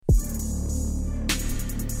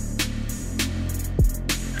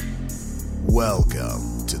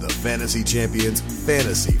Welcome to the Fantasy Champions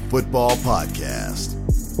Fantasy Football Podcast.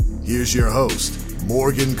 Here's your host,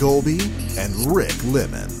 Morgan Colby and Rick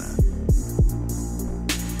Lemon.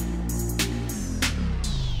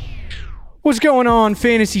 What's going on,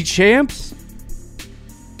 Fantasy Champs?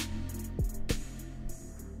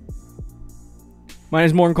 My name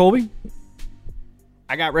is Morgan Colby.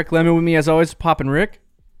 I got Rick Lemon with me as always, Poppin' Rick.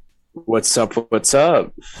 What's up? What's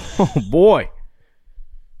up? Oh boy.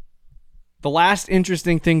 The last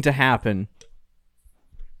interesting thing to happen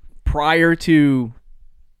prior to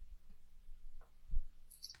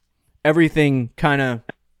everything kind of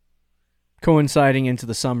coinciding into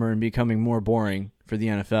the summer and becoming more boring for the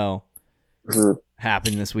NFL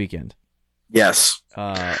happened this weekend. Yes.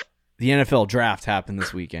 The NFL draft happened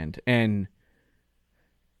this weekend. And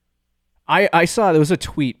I saw there was a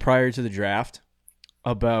tweet prior to the draft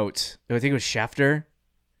about, I think it was Schefter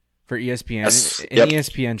for ESPN. Yes. And Yep.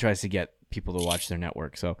 ESPN tries to get people to watch their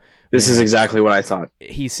network. So This is exactly what I thought.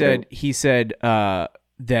 he said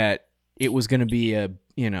that it was going to be a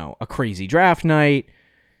crazy draft night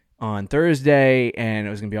on Thursday, and it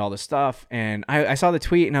was going to be all this stuff. And I saw the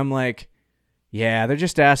tweet, and I'm like, yeah, they're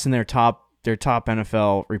just asking their top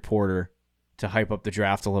NFL reporter to hype up the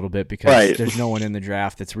draft a little bit because there's no one in the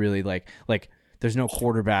draft that's really like there's no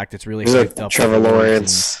quarterback that's really hyped up. Trevor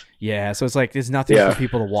Lawrence. Yeah, so it's like there's nothing for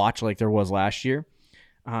people to watch like there was last year.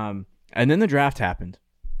 And then the draft happened.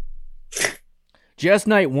 Just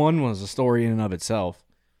night one was a story in and of itself.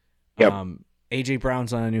 Yep. A.J.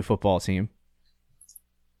 Brown's on a new football team.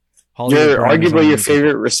 You're arguably your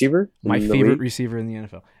favorite receiver? My favorite receiver in the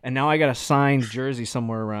NFL. And now I got a signed jersey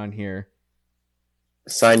somewhere around here.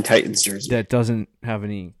 Signed Titans jersey. That doesn't have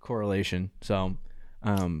any correlation. So,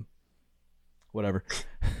 whatever.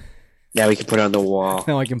 Yeah, we can put it on the wall.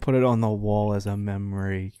 Now I can put it on the wall as a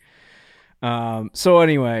memory. So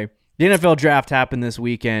anyway, the NFL draft happened this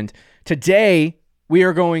weekend. Today, we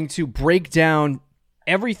are going to break down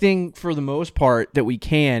everything for the most part that we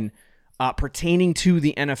can pertaining to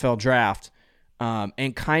the NFL draft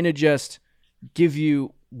and kind of just give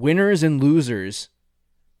you winners and losers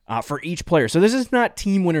for each player. So this is not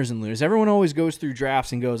team winners and losers. Everyone always goes through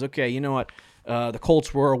drafts and goes, okay, you know what? The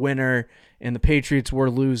Colts were a winner and the Patriots were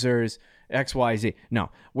losers. X, Y, Z. No,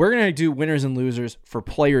 we're going to do winners and losers for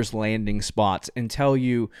players' landing spots and tell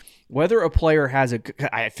you whether a player has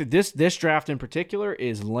this draft in particular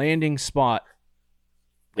is landing spot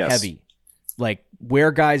heavy. Like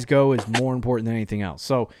where guys go is more important than anything else.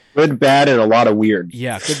 So good, bad, and a lot of weird.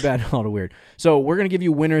 Yeah, good, bad, and a lot of weird. So we're going to give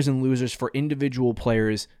you winners and losers for individual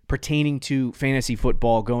players pertaining to fantasy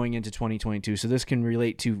football going into 2022. So this can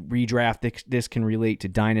relate to redraft. This can relate to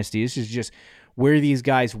dynasty. This is just where these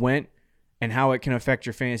guys went and how it can affect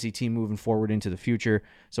your fantasy team moving forward into the future.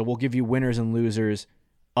 So we'll give you winners and losers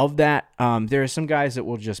of that. There are some guys that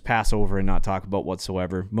we'll just pass over and not talk about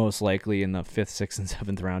whatsoever, most likely in the 5th, 6th, and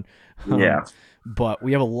 7th round. Yeah. But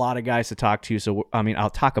we have a lot of guys to talk to, so I'll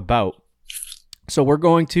talk about. So we're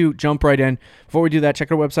going to jump right in. Before we do that,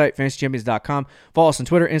 check out our website, fantasychampions.com. Follow us on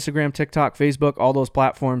Twitter, Instagram, TikTok, Facebook, all those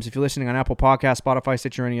platforms. If you're listening on Apple Podcasts, Spotify,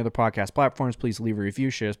 Stitcher, or any other podcast platforms, please leave a review,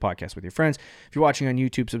 share this podcast with your friends. If you're watching on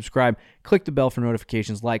YouTube, subscribe, click the bell for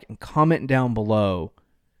notifications, like, and comment down below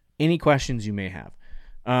any questions you may have.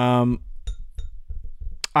 All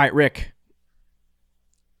right, Rick.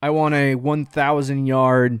 I want a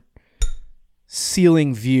 1,000-yard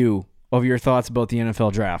ceiling view of your thoughts about the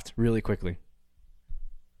NFL draft really quickly.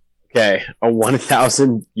 Okay, a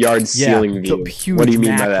 1,000-yard ceiling view. Huge what do you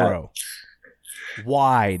mean macro. by that?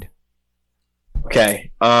 Wide. Okay,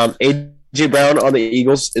 A.J. Brown on the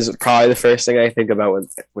Eagles is probably the first thing I think about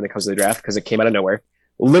when it comes to the draft because it came out of nowhere.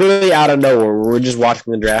 Literally out of nowhere. We're just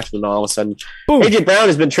watching the draft and all of a sudden, boom. A.J. Brown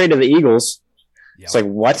has been traded to the Eagles. Yep. It's like,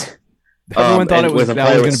 what? Everyone thought that was going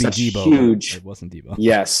to be Debo. Huge, it wasn't Debo.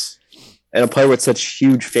 Yes. And a player with such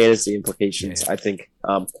huge fantasy implications, Yeah. I think.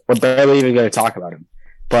 We're barely even going to talk about him.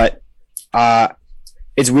 But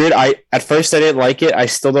it's weird. At first I didn't like it. I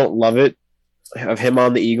still don't love it of him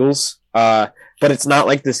on the Eagles. But it's not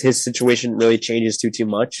like his situation really changes too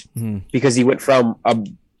much because he went from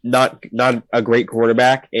not a great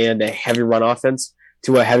quarterback and a heavy run offense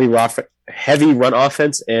to a heavy run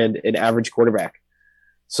offense and an average quarterback.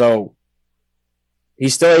 So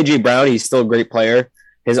he's still A.J. Brown. He's still a great player.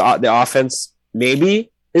 The offense maybe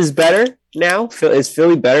is better now. Is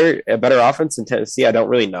Philly a better offense than Tennessee? I don't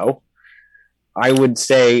really know. I would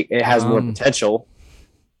say it has more potential.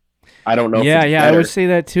 I don't know. Yeah, if it's I better. would say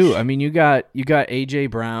that too. I mean, you got A.J.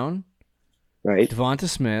 Brown, right? Devonta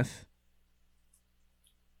Smith,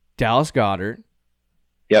 Dallas Goedert.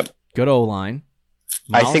 Yep. Good O-line.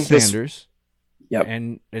 I Miles think Sanders. Yep.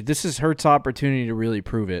 And this is Hurts' opportunity to really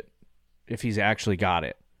prove it if he's actually got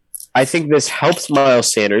it. I think this helps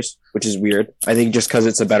Miles Sanders, which is weird. I think just because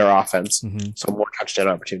it's a better offense, Mm-hmm. so more touchdown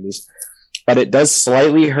opportunities. But it does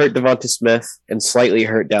slightly hurt Devonta Smith and slightly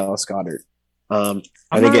hurt Dallas Goedert.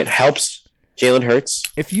 I think it helps Jalen Hurts.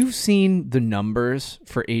 If you've seen the numbers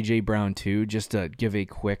for AJ Brown too, just to give a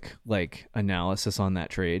quick analysis on that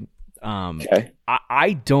trade, Okay.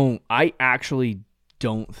 I actually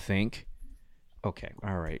don't think. Okay,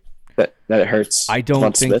 all right. That it hurts. I don't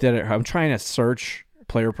Devonta think Smith. that I'm trying to search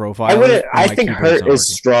player profile. I wouldn't. I think Hurt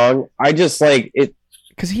is strong. I just like it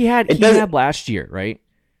because he had last year, right?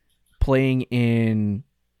 Playing in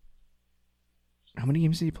how many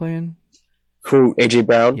games did he play in? Who AJ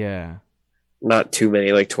Brown? Yeah, not too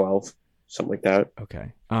many, like 12, something like that.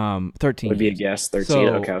 Okay, 13 would be a games. guess. 13. So,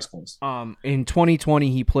 okay, I was close. In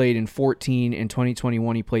 2020 he played in 14. In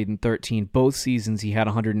 2021 he played in 13. Both seasons he had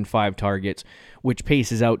 105 targets, which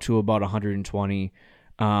paces out to about 120.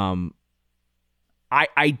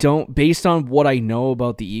 I don't, based on what I know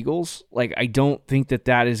about the Eagles, I don't think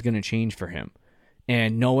that is going to change for him.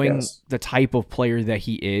 And knowing the type of player that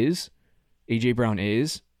he is, AJ Brown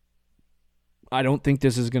is, I don't think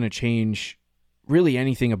this is going to change really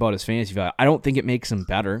anything about his fantasy value. I don't think it makes him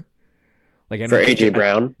better. For AJ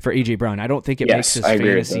Brown? For AJ Brown. I don't think it makes his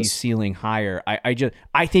fantasy ceiling higher.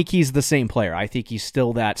 I think he's the same player. I think he's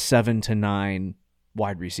still that 7 to 9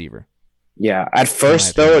 wide receiver. Yeah. At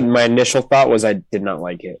first, though, my initial thought was I did not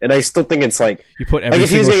like it. And I still think it's you put every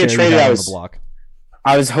single share you have on the block.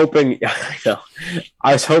 I was hoping. I know.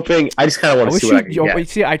 I was hoping. I just kind of want to see what I can get.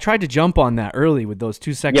 See, I tried to jump on that early with those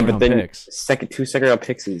 2 second-round picks. 2 second-round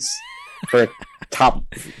picks is for top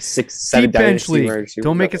 6, 7 bench league.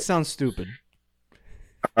 Don't make it sound stupid.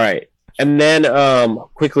 All right, and then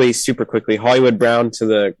super quickly, Hollywood Brown to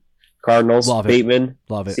the Cardinals. Love it. Bateman,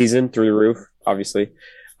 love it. Season through the roof. Obviously,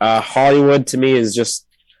 Hollywood to me is just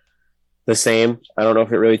the same. I don't know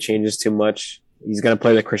if it really changes too much. He's going to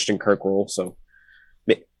play the Christian Kirk role, so.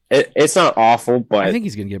 It's not awful, but I think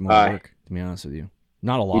he's going to get more work, to be honest with you.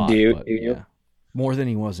 Not a lot. You do? But, yeah. More than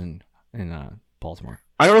he was in Baltimore.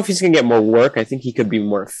 I don't know if he's going to get more work. I think he could be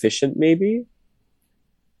more efficient, maybe.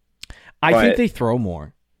 I think they throw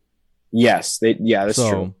more. Yes. That's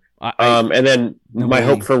true. And then nobody, my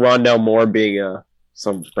hope for Rondell Moore being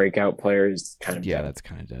some breakout player is kind of dead. That's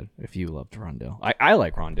kind of dead. If you loved Rondell. I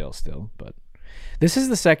like Rondell still, but this is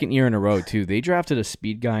the second year in a row, too. They drafted a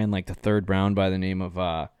speed guy in the 3rd round by the name of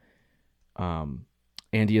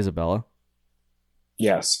Andy Isabella.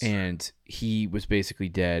 Yes. And he was basically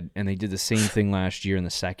dead. And they did the same thing last year in the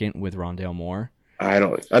 2nd with Rondell Moore. I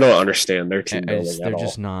don't understand their team building They're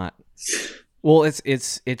just not. Well,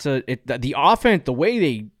 the offense, the way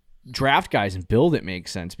they draft guys and build it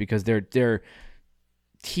makes sense because their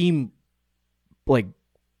team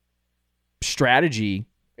strategy,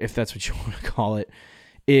 if that's what you want to call it,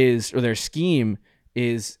 or their scheme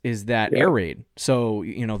is that air raid. So,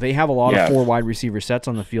 they have a lot of 4 wide receiver sets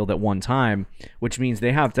on the field at one time, which means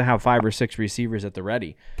they have to have 5 or 6 receivers at the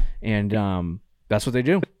ready. And that's what they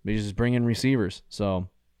do. They just bring in receivers. So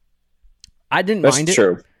I didn't mind it. That's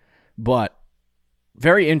true. But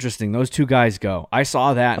very interesting. Those 2 guys go. I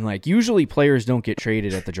saw that and usually players don't get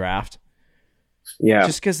traded at the draft. Yeah.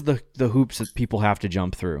 Just because the hoops that people have to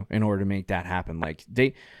jump through in order to make that happen.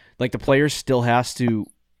 The players still has to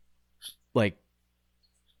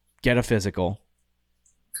get a physical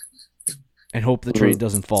and hope the trade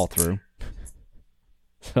doesn't fall through.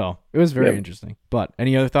 So it was very interesting. But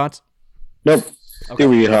any other thoughts? Nope. Okay. I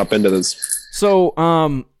think we can hop into this. So,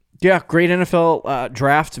 great NFL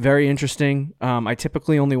draft. Very interesting. I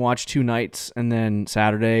typically only watch 2 nights and then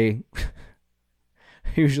Saturday.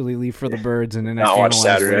 I usually leave for the birds and then I watch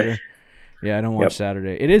Saturday. Later. Yeah, I don't watch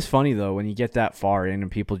Saturday. It is funny though when you get that far in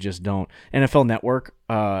and people just don't. NFL Network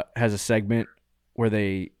has a segment where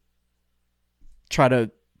they try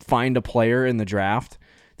to find a player in the draft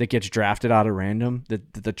that gets drafted out of random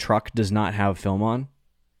that the truck does not have film on.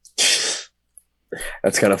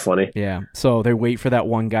 That's kind of funny. Yeah. So they wait for that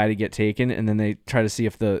one guy to get taken and then they try to see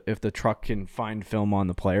if the truck can find film on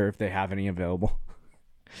the player if they have any available.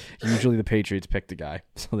 Usually the Patriots pick the guy.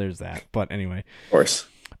 So there's that. But anyway. Of course.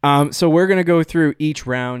 So we're going to go through each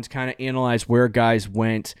round, kind of analyze where guys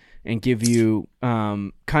went and give you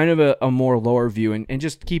kind of a more lower view and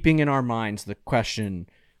just keeping in our minds the question,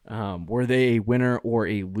 were they a winner or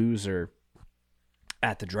a loser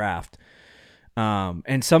at the draft?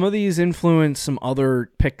 And some of these influence some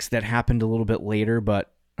other picks that happened a little bit later,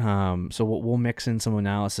 but so we'll mix in some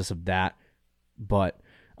analysis of that. But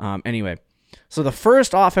anyway, so the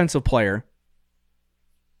first offensive player,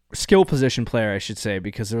 skill position player, I should say,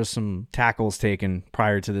 because there was some tackles taken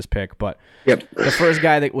prior to this pick. But Yep. the first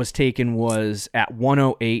guy that was taken was at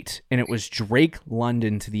 108, and it was Drake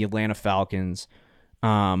London to the Atlanta Falcons.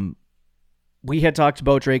 We had talked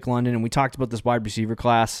about Drake London, and we talked about this wide receiver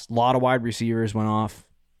class. A lot of wide receivers went off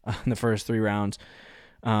in the first 3 rounds.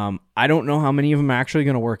 I don't know how many of them are actually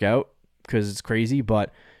going to work out because it's crazy,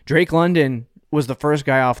 but Drake London was the first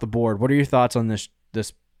guy off the board. What are your thoughts on this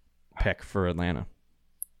pick for Atlanta?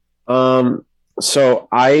 So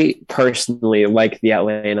I personally like the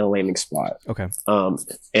Atlanta landing spot. Okay.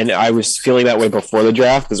 And I was feeling that way before the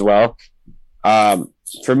draft as well.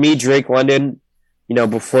 For me, Drake London,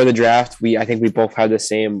 before the draft, I think we both had the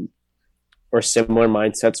same or similar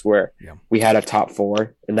mindsets where we had a top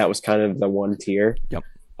 4, and that was kind of the one tier. Yep.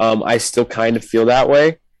 I still kind of feel that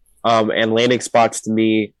way. And landing spots to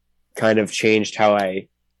me kind of changed how I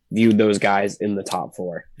viewed those guys in the top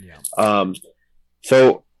 4. Yeah.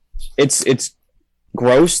 So it's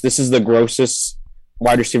gross. This is the grossest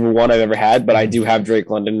wide receiver 1 I've ever had, but I do have Drake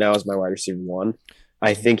London now as my wide receiver 1.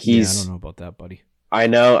 I think he's. I don't know about that, buddy. I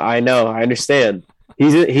know. I understand.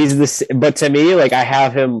 He's the. But to me, like, I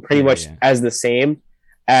have him pretty much as the same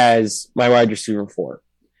as my wide receiver 4.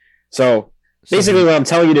 So basically, what I'm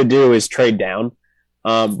telling you to do is trade down.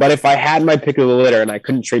 But if I had my pick of the litter and I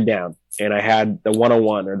couldn't trade down, and I had the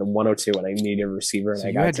 101 or the 102, and I needed a receiver, so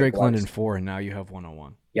and you had Drake London 4, and now you have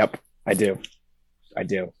 101. Yep, I do.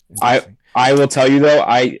 I will tell you though,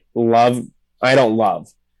 I don't love,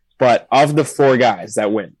 but of the 4 guys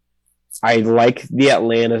that win, I like the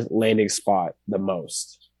Atlanta landing spot the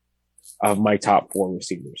most of my top 4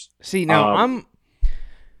 receivers. See, now I'm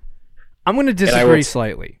going to disagree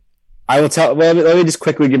slightly. I will tell. Well, let me just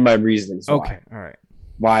quickly give my reasons. Okay, all right.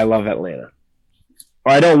 Why I love Atlanta,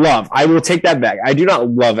 or I don't love. I will take that back. I do not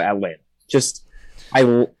love Atlanta. Just I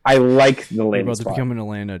like the landing You're about spot. to become an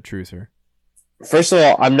Atlanta truther. First of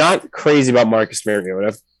all, I'm not crazy about Marcus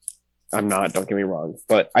Mariota. I'm not. Don't get me wrong,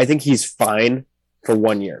 but I think he's fine for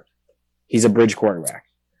 1 year. He's a bridge quarterback.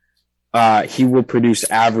 He will produce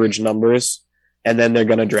average numbers, and then they're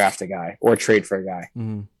going to draft a guy or trade for a guy.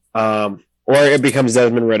 Mm-hmm. Or it becomes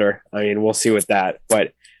Desmond Ridder. I mean, we'll see with that.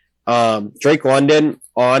 But Drake London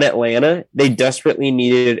on Atlanta, they desperately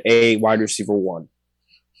needed a wide receiver 1.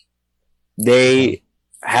 They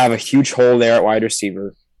have a huge hole there at wide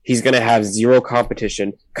receiver. He's going to have zero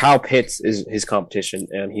competition. Kyle Pitts is his competition,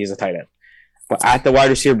 and he's a tight end. But at the wide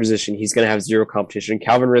receiver position, he's going to have zero competition.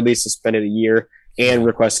 Calvin Ridley suspended a year and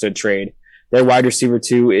requested a trade. Their wide receiver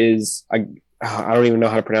 2 is, I don't even know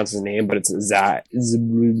how to pronounce his name, but it's starts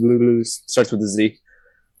with a Z.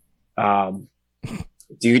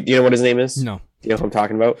 Do you know what his name is? No. Do you know what I'm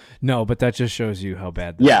talking about? No, but that just shows you how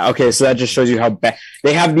bad. Yeah, okay, so that just shows you how bad.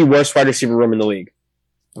 They have the worst wide receiver room in the league.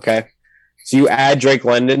 Okay? So you add Drake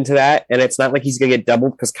London to that, and it's not like he's going to get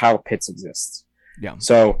doubled because Kyle Pitts exists. Yeah.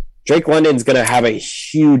 So Drake London's going to have a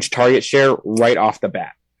huge target share right off the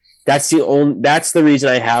bat. That's the reason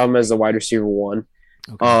I have him as a wide receiver 1.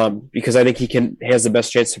 Okay. Because I think he has the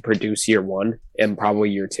best chance to produce year 1 and probably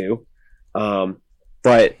year 2.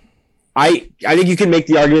 But I think you can make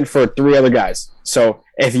the argument for 3 other guys. So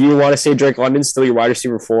if you want to say Drake London's still your wide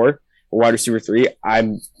receiver 4 or wide receiver 3,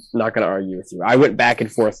 I'm not going to argue with you. I went back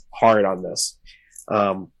and forth hard on this.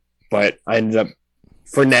 But I ended up,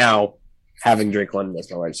 for now, having Drake London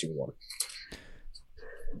as my wide receiver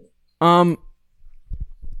 1.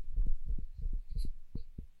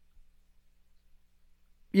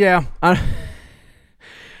 Yeah,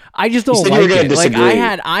 I just don't like it. Like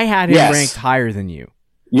I had him ranked higher than you.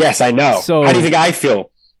 Yes, I know. So how do you think I feel?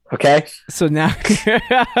 Okay. So now,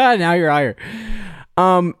 now you're higher.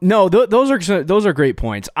 No, those are great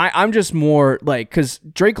points. I'm just more like, because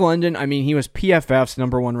Drake London, I mean, he was PFF's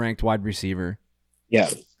number 1 ranked wide receiver. Yeah,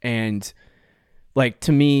 and like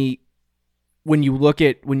to me, when you look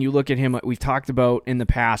at him, we've talked about in the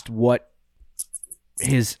past what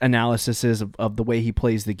his analysis is of the way he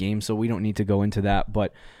plays the game, so we don't need to go into that,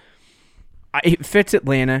 but it fits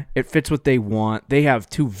Atlanta. It fits what they want. They have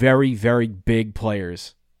 2 very, very big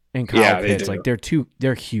players in Kyle Pitts. Like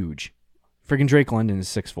they're huge. Freaking Drake London is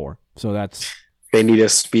 6'4", so they need a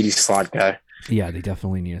speedy slot guy. Yeah, they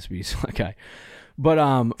definitely need a speedy slot guy.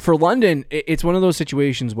 But for London, it's one of those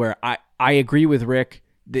situations where I agree with Rick.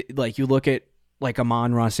 Like you look at like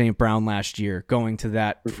Amon-Ra St. Brown last year going to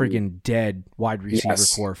that friggin' dead wide receiver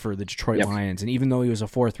core for the Detroit Lions. And even though he was a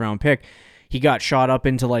 4th round pick, he got shot up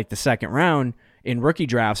into like the 2nd round in rookie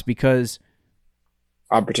drafts because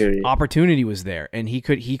opportunity was there, and he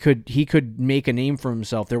could make a name for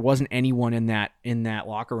himself. There wasn't anyone in that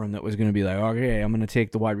locker room that was going to be like, okay, I'm going to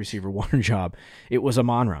take the wide receiver 1 job. It was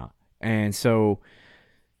Amon-Ra. And so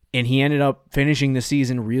And he ended up finishing the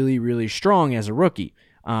season really, really strong as a rookie.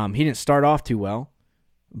 He didn't start off too well,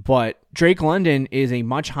 but Drake London is a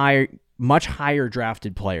much higher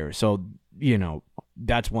drafted player. So,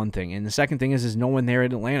 that's one thing. And the second thing is no one there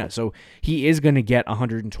at Atlanta. So he is going to get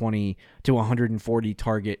 120 to 140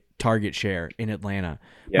 target share in Atlanta.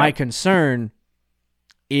 Yeah. My concern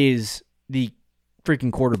is the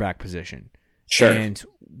freaking quarterback position. Sure. And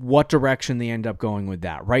what direction they end up going with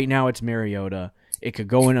that. Right now it's Mariota. It could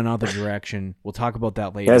go in another direction. We'll talk about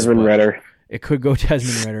that later. Desmond Ridder. It could go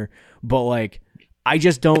Desmond Ridder. But, I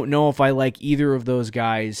just don't know if I like either of those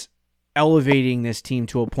guys elevating this team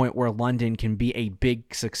to a point where London can be a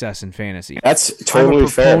big success in fantasy. That's totally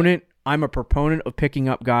fair. I'm a proponent of picking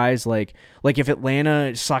up guys like if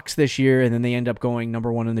Atlanta sucks this year and then they end up going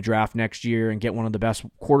number 1 in the draft next year and get one of the best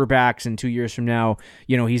quarterbacks, and 2 years from now,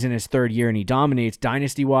 he's in his third year and he dominates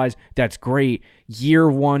dynasty-wise, that's great. Year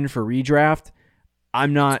 1 for redraft,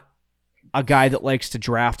 I'm not a guy that likes to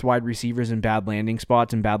draft wide receivers in bad landing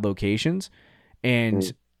spots and bad locations,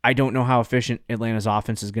 and I don't know how efficient Atlanta's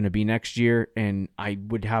offense is going to be next year, and I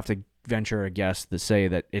would have to venture a guess to say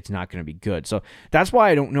that it's not going to be good. So that's why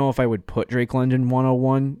I don't know if I would put Drake London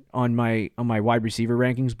 101 on my wide receiver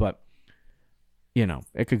rankings, but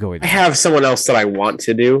it could go either. I have someone else that I want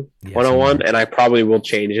to do 101, and I probably will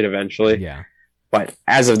change it eventually. Yeah. But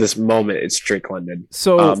as of this moment, it's Drake London.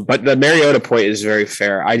 So, but the Mariota point is very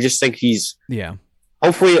fair. I just think he's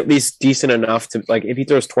hopefully at least decent enough to, if he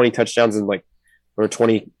throws 20 touchdowns and or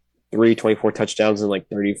 23, 24 touchdowns and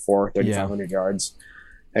 3,500 yards.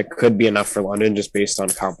 That could be enough for London just based on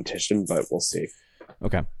competition, but we'll see.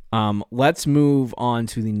 Okay. Let's move on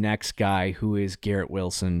to the next guy, who is Garrett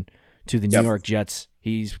Wilson, to the New York Jets.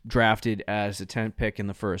 He's drafted as a 10th pick in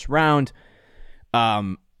the first round.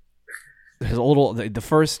 The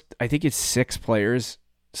first, I think it's 6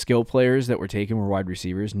 skill players that were taken were wide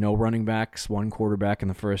receivers. No running backs, 1 quarterback in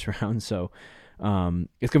the first round. So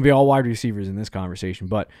it's going to be all wide receivers in this conversation.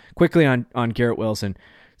 But quickly on Garrett Wilson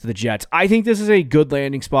to the Jets. I think this is a good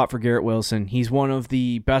landing spot for Garrett Wilson. He's one of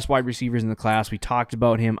the best wide receivers in the class. We talked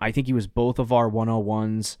about him. I think he was both of our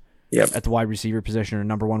 101s at the wide receiver position, or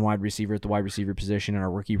number 1 wide receiver at the wide receiver position in our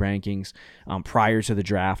rookie rankings prior to the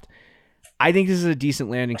draft. I think this is a decent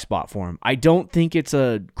landing spot for him. I don't think it's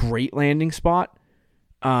a great landing spot.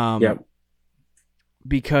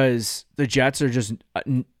 Because the Jets are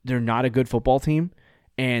they're not a good football team,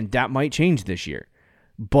 and that might change this year.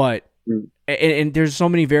 But and there's so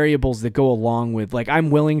many variables that go along with, I'm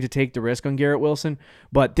willing to take the risk on Garrett Wilson,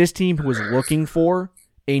 but this team was looking for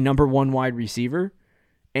a number 1 wide receiver,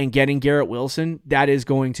 and getting Garrett Wilson, that is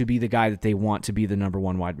going to be the guy that they want to be the number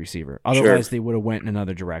 1 wide receiver. Otherwise, they would have went in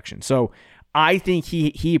another direction. So I think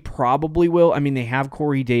he probably will. I mean, they have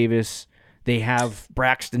Corey Davis, they have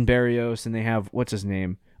Braxton Berrios, and they have, what's his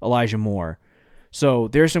name, Elijah Moore. So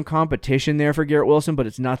there's some competition there for Garrett Wilson, but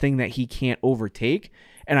it's nothing that he can't overtake,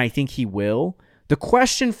 and I think he will. The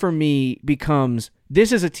question for me becomes,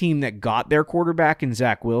 this is a team that got their quarterback in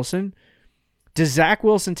Zach Wilson. Does Zach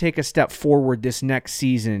Wilson take a step forward this next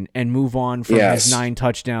season and move on from his 9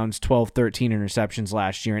 touchdowns, 12, 13 interceptions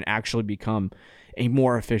last year and actually become a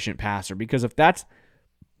more efficient passer? Because if that's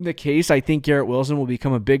the case, I think Garrett Wilson will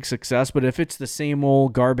become a big success. But if it's the same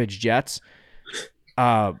old garbage Jets,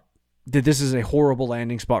 that this is a horrible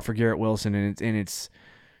landing spot for Garrett Wilson, and it's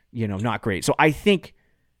not great. So I think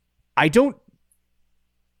I don't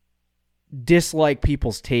dislike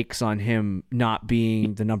people's takes on him not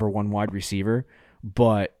being the number 1 wide receiver,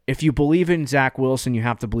 but if you believe in Zach Wilson, you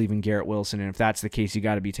have to believe in Garrett Wilson, and if that's the case, you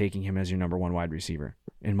got to be taking him as your number 1 wide receiver,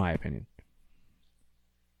 in my opinion.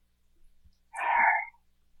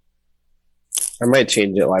 I might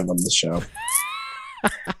change it live on the show.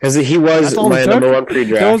 Because he was my number 1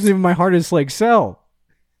 pre-draft. That wasn't even my hardest sell.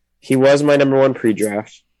 He was my number 1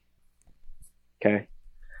 pre-draft. Okay.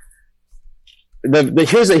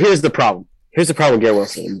 Here's the problem. Here's the problem with Garrett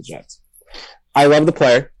Wilson and the Jets. I love the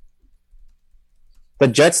player. The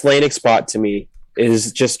Jets' landing spot to me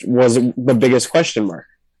was the biggest question mark.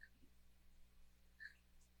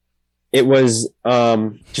 It was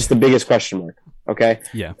just the biggest question mark. Okay.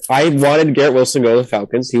 Yeah. I wanted Garrett Wilson to go to the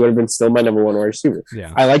Falcons. He would have been still my number 1 wide receiver.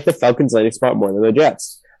 Yeah. I like the Falcons landing spot more than the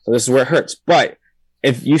Jets. So this is where it hurts. But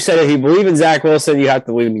if you said if you believe in Zach Wilson, you have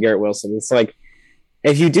to believe in Garrett Wilson. It's like,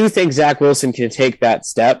 if you do think Zach Wilson can take that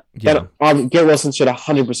step, then Garrett Wilson should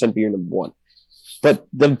 100% be your number 1. But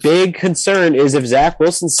the big concern is if Zach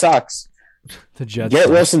Wilson sucks, Garrett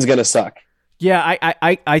Wilson's going to suck. Yeah,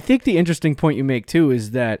 I think the interesting point you make, too,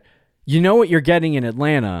 is that you know what you're getting in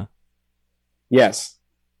Atlanta. Yes.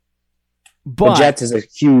 But the Jets is a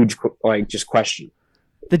huge, just question.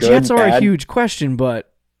 The Jets are a huge question,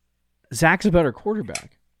 but Zach's a better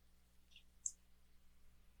quarterback.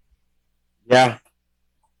 Yeah.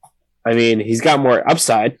 I mean, he's got more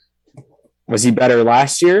upside. Was he better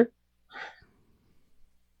last year?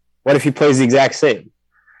 What if he plays the exact same?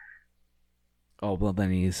 Oh, well,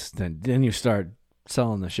 then you start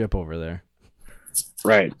selling the ship over there.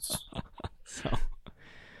 Right. So,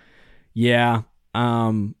 yeah.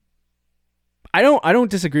 I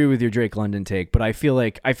don't disagree with your Drake London take, but I feel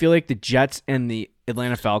like the Jets and the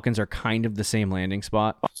Atlanta Falcons are kind of the same landing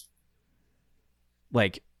spot.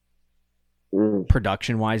 Like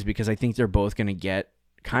production wise, because I think they're both going to get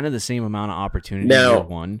kind of the same amount of opportunity now, year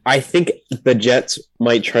one. I think the Jets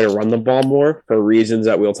might try to run the ball more for reasons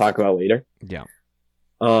that we'll talk about later. Yeah.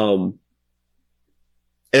 And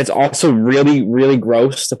it's also really, really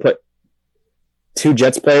gross to put two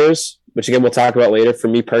Jets players, which again we'll talk about later, for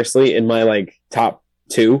me personally, in my like top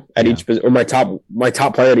two at each position, or my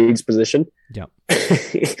top player at each position. Yeah.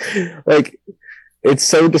 Like, it's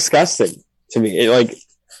so disgusting to me.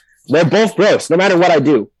 They're both gross, no matter what I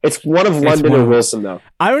do. It's one of London or Wilson, though.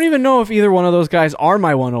 I don't even know if either one of those guys are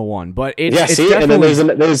my 101, but it's see, and then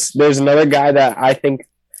there's another guy that I think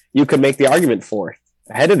you could make the argument for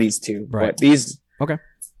ahead of these two. Right. But these, okay,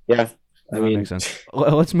 yeah, I mean, that makes sense.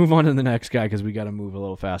 Let's move on to the next guy because we got to move a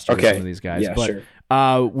little faster with some of these guys. Yeah, but, sure.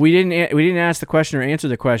 We didn't ask the question or answer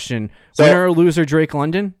the question. So, winner or loser, Drake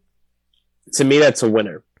London? To me, that's a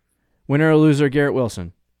winner. Winner or loser, Garrett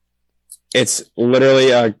Wilson? It's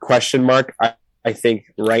literally a question mark. I think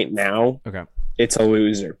right now, it's a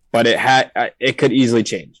loser, but it could easily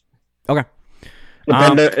change. Okay,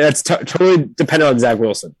 that's totally dependent on Zach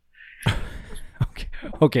Wilson.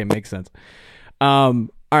 Okay, makes sense. All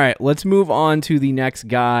right, let's move on to the next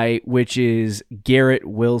guy, which is Garrett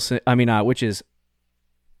Wilson. Which is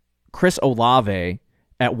Chris Olave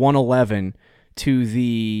at 111 to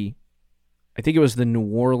the, I think it was the New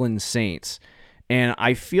Orleans Saints. And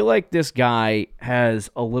I feel like this guy has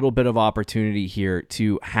a little bit of opportunity here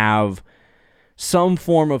to have some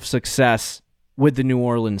form of success with the New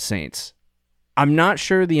Orleans Saints. I'm not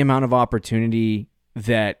sure the amount of opportunity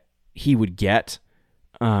that he would get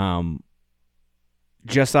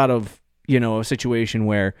just out of, a situation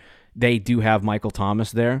where they do have Michael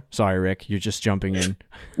Thomas there. Sorry, Rick, you're just jumping in.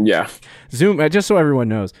 Yeah. Zoom, just so everyone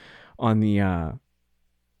knows, on the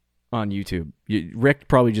on YouTube, Rick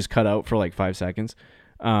probably just cut out for like 5 seconds.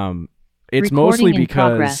 It's mostly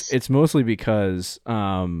because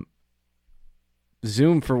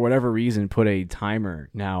Zoom, for whatever reason, put a timer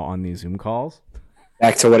now on these Zoom calls.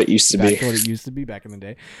 Back to what it used to be. Back to what it used to be back in the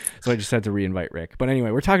day. So I just had to reinvite Rick. But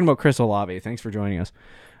anyway, we're talking about Chris Olave. Thanks for joining us.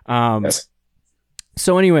 Yes.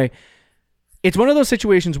 So anyway, it's one of those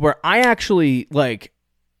situations where I actually,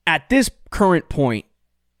 at this current point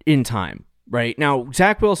in time, right? Now,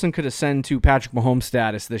 Zach Wilson could ascend to Patrick Mahomes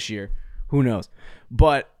status this year. Who knows?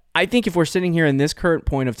 But I think if we're sitting here in this current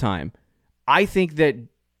point of time, I think that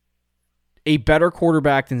a better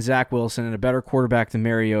quarterback than Zach Wilson and a better quarterback than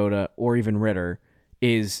Mariota or even Ritter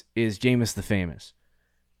is Jameis the Famous.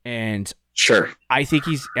 And sure, I think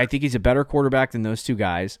he's a better quarterback than those two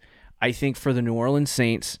guys. I think for the New Orleans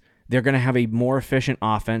Saints, they're going to have a more efficient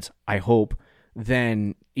offense, I hope,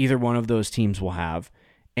 than either one of those teams will have.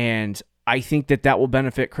 And I think that will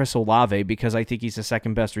benefit Chris Olave because I think he's the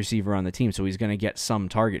second best receiver on the team, so he's going to get some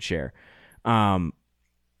target share. So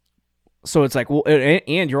it's like, well,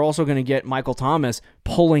 and you're also going to get Michael Thomas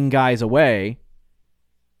pulling guys away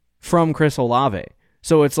from Chris Olave.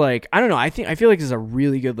 So it's like, I don't know. I feel like this is a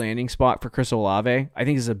really good landing spot for Chris Olave. I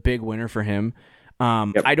think this is a big winner for him.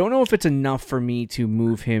 Yep. I don't know if it's enough for me to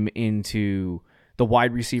move him into the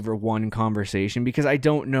wide receiver one conversation because I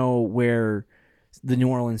don't know where the New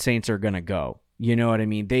Orleans Saints are going to go. You know what I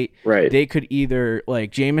mean? They could either,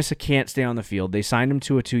 Jameis can't stay on the field. They signed him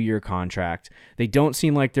to a 2-year contract. They don't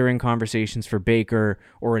seem like they're in conversations for Baker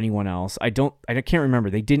or anyone else. I can't remember.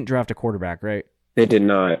 They didn't draft a quarterback, right? They did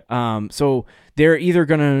not. So they're either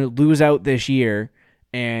going to lose out this year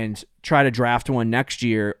and try to draft one next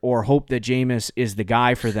year or hope that Jameis is the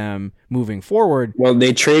guy for them moving forward. Well,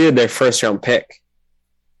 they traded their first-round pick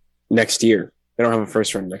next year. They don't have a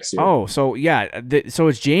first round next year. Oh, so yeah. So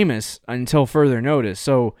it's Jameis until further notice.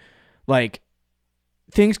 So,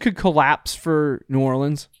 things could collapse for New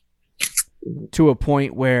Orleans to a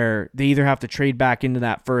point where they either have to trade back into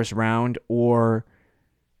that first round or,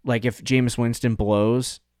 if Jameis Winston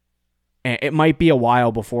blows, it might be a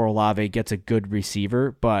while before Olave gets a good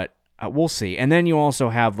receiver, but we'll see. And then you also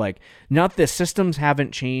have, not the systems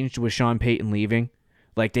haven't changed with Sean Payton leaving.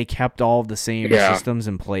 They kept all of the same systems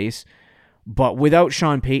in place. But without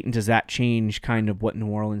Sean Payton, does that change kind of what New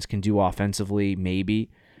Orleans can do offensively? Maybe.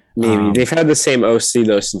 Maybe they've had the same OC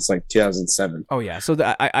though since like 2007. Oh yeah, so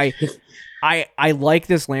I like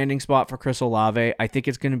this landing spot for Chris Olave. I think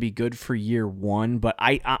it's going to be good for year one, but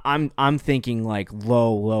I'm thinking like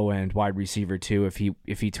low end wide receiver 2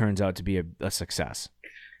 if he turns out to be a success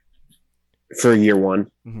for year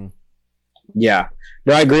one. Mm-hmm. Yeah,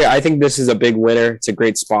 no, I agree. I think this is a big winner. It's a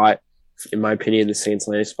great spot, in my opinion. The Saints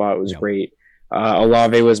landing spot was great.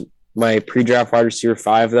 Olave was my pre-draft wide receiver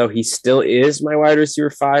 5, though. He still is my wide receiver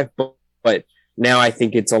 5, but now I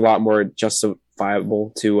think it's a lot more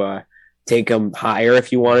justifiable to take him higher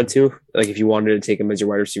if you wanted to. Like if you wanted to take him as your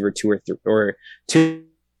wide receiver 2 or 2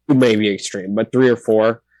 maybe extreme, but 3 or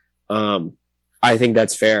 4. I think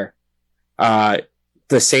that's fair.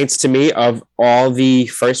 The Saints, to me, of all the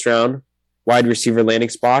first round wide receiver landing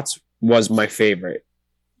spots, was my favorite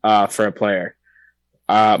for a player.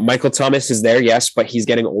 Michael Thomas is there, yes, but he's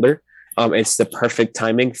getting older. It's the perfect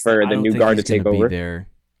timing for the new guard to take over.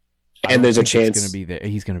 And there's a chance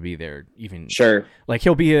he's going to be there. Even sure, like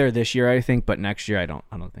he'll be there this year, I think, but next year, I don't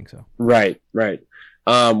think so. Right.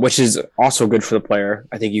 Which is also good for the player.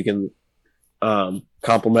 I think you can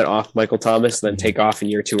compliment off Michael Thomas, and then take off in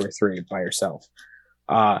year 2 or 3 by yourself.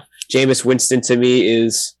 Jameis Winston to me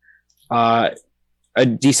is a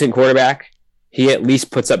decent quarterback. He at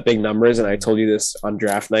least puts up big numbers, and I told you this on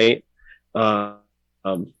draft night.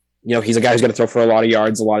 He's a guy who's going to throw for a lot of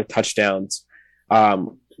yards, a lot of touchdowns,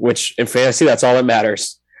 which in fantasy, that's all that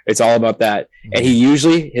matters. It's all about that. And he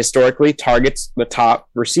usually, historically, targets the top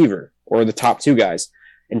receiver or the top 2 guys.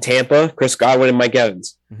 In Tampa, Chris Godwin and Mike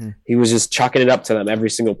Evans. Mm-hmm. He was just chucking it up to them every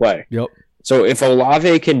single play. Yep. So if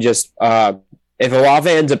Olave can just if Olave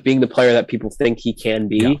ends up being the player that people think he can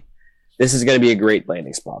be, this is going to be a great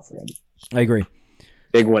landing spot for him. I agree.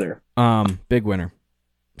 Big winner. Big winner.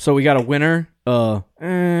 So we got a winner,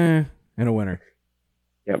 and a winner.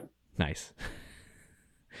 Yep. Nice.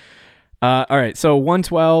 All right. So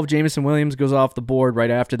 112, Jameson Williams goes off the board right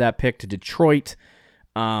after that pick to Detroit.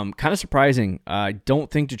 Kind of surprising. I don't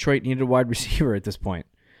think Detroit needed a wide receiver at this point.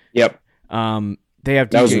 Yep. They have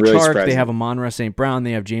DJ really Chark. surprising. They have Amon-Ra St. Brown.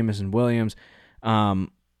 They have Jameson Williams.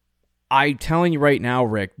 I'm telling you right now,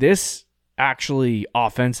 Rick, this actually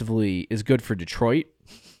offensively is good for Detroit.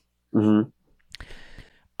 Mm-hmm.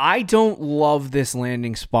 I don't love this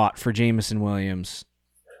landing spot for Jameson Williams.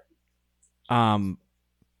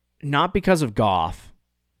 Not because of Goff,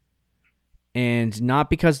 and not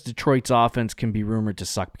because Detroit's offense can be rumored to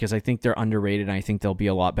suck, because I think they're underrated, and I think they'll be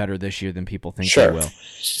a lot better this year than people think they will.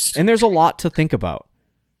 And there's a lot to think about.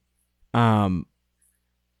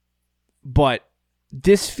 But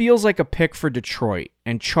this feels like a pick for Detroit,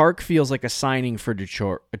 and Chark feels like a signing for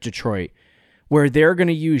Detroit, where they're going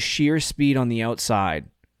to use sheer speed on the outside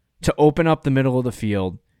to open up the middle of the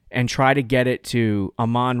field and try to get it to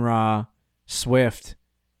Amon-Ra, Swift,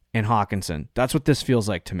 and Hawkinson. That's what this feels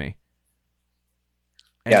like to me.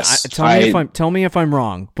 And yes. Tell me if I'm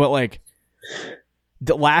wrong, but like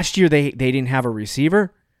last year they didn't have a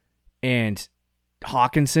receiver, and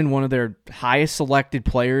Hawkinson, one of their highest selected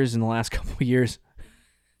players in the last couple of years,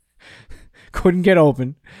 couldn't get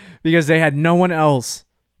open because they had no one else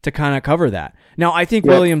to kind of cover that. Now, I think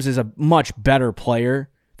Williams is a much better player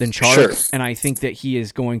than Chark, and I think that he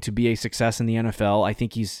is going to be a success in the NFL. I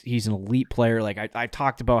think he's an elite player. Like I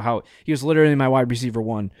talked about how he was literally my wide receiver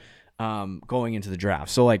 1 going into the draft.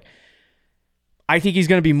 So like I think he's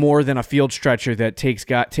going to be more than a field stretcher that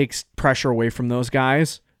takes pressure away from those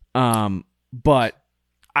guys. But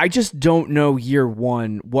I just don't know year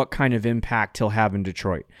 1 what kind of impact he'll have in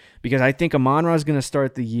Detroit, because I think Amon-Ra is going to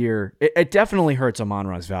start the year. It definitely hurts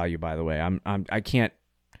Amon-Ra's value, by the way. I can't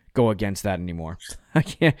go against that anymore. I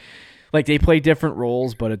can't. Like, they play different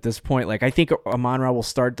roles, but at this point, like, I think Amon-Ra will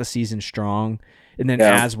start the season strong, and then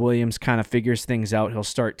as Williams kind of figures things out, he'll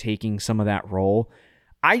start taking some of that role.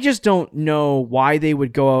 I just don't know why they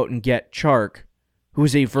would go out and get Chark,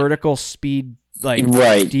 who's a vertical speed, like,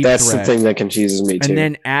 deep that's threat, the thing that confuses me too. and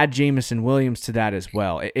then add Jameson Williams to that as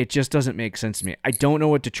well. It just doesn't make sense to me. I don't know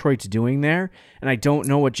what Detroit's doing there, and I don't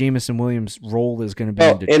know what Jameson Williams' role is going to be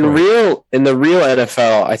in Detroit. In the real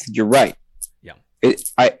NFL, I think you're right. Yeah,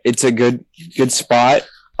 it's a good spot.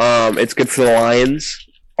 It's good for the Lions.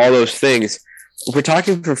 All those things. If we're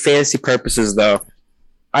talking for fantasy purposes, though,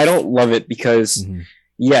 I don't love it because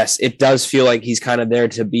yes, it does feel like he's kind of there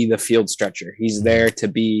to be the field stretcher. He's there to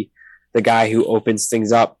be the guy who opens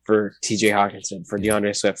things up for TJ Hawkinson, for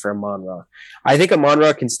DeAndre Swift, for Amon-Ra. I think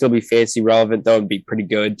Amon-Ra can still be fantasy relevant, though, and be pretty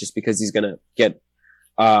good just because he's going to get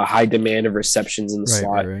high demand of receptions in the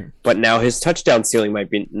slot. Right. But now his touchdown ceiling might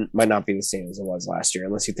not be the same as it was last year,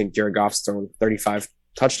 unless you think Jared Goff's throwing 35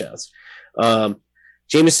 touchdowns.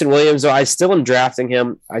 Jameson Williams, though, I still am drafting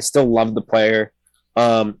him. I still love the player.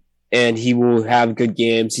 And he will have good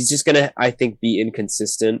games. He's just gonna, I think, be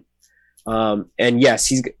inconsistent. And yes,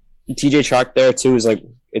 he's TJ Shark there too. Is like,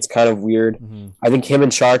 it's kind of weird. Mm-hmm. I think him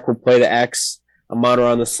and Shark will play the X, Amon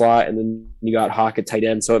on the slot, and then you got Hawk at tight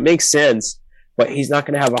end. So it makes sense, but he's not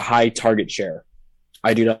going to have a high target share.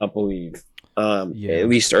 I do not believe, at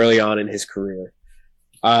least early on in his career.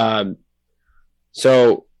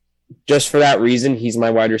 So just for that reason, he's my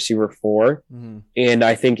wide receiver 4, and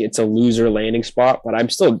I think it's a loser landing spot. But I'm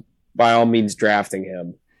still, by all means, drafting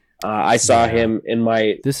him. I saw him in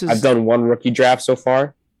my. I've done one rookie draft so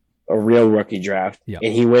far, a real rookie draft,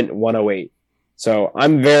 and he went 108. So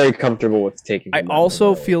I'm very comfortable with taking him. I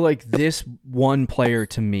also feel like this one player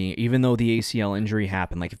to me, even though the ACL injury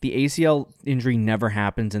happened, like if the ACL injury never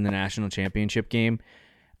happens in the national championship game,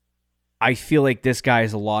 I feel like this guy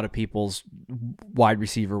is a lot of people's wide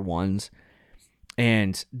receiver 1s.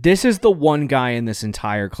 And this is the one guy in this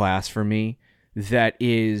entire class for me that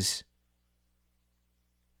is,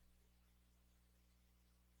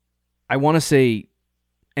 I want to say,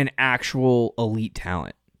 an actual elite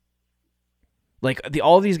talent. Like,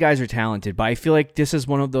 all of these guys are talented, but I feel like this is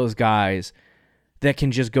one of those guys that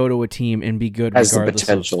can just go to a team and be good has regardless the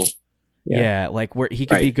potential. of like where he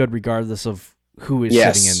could be good regardless of who is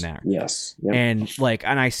sitting in there. Yes. Yep.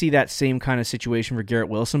 And I see that same kind of situation for Garrett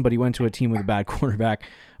Wilson, but he went to a team with a bad quarterback,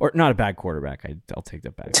 or not a bad quarterback. I'll take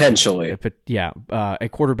that back. Potentially. But a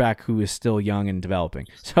quarterback who is still young and developing.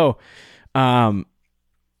 So, and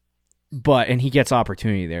he gets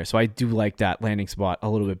opportunity there. So I do like that landing spot a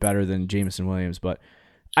little bit better than Jameson Williams. But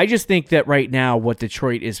I just think that right now what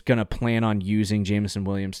Detroit is going to plan on using Jameson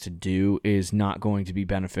Williams to do is not going to be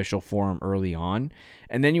beneficial for him early on.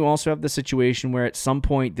 And then you also have the situation where at some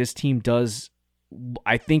point this team does,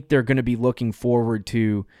 I think they're going to be looking forward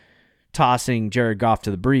to tossing Jared Goff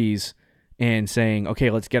to the breeze and saying, okay,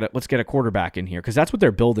 let's get a quarterback in here, because that's what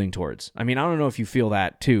they're building towards. I mean, I don't know if you feel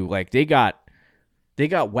that too. Like they got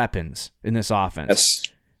weapons in this offense. Yes,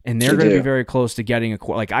 and they're going to be very close to getting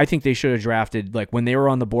I think they should have drafted, like when they were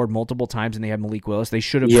on the board multiple times and they had Malik Willis, they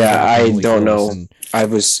should have. Yeah, I don't know. I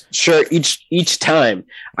was sure each time.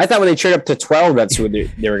 I thought when they traded up to 12, that's who they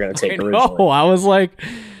were going to take originally. Oh, I was like,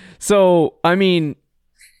 so I mean,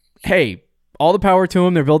 hey, all the power to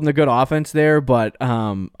them. They're building a good offense there, but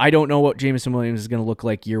I don't know what Jameson Williams is going to look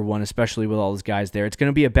like year 1, especially with all those guys there. It's going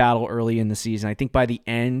to be a battle early in the season. I think by the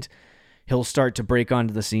end, he'll start to break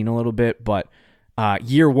onto the scene a little bit, but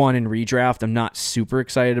year 1 in redraft, I'm not super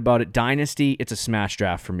excited about it. Dynasty, it's a smash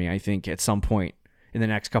draft for me. I think at some point in the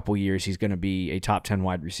next couple years, he's going to be a top 10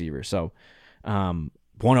 wide receiver. So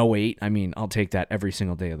 108, I mean, I'll take that every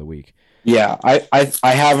single day of the week. Yeah, I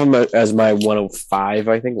have him as my 105,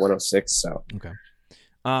 I think, 106. So okay.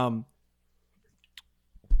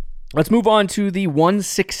 Let's move on to the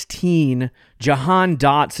 116, Jahan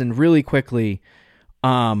Dotson, really quickly.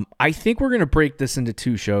 I think we're going to break this into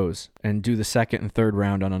 2 shows and do the second and third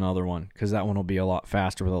round on another one, because that one will be a lot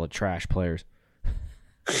faster with all the trash players.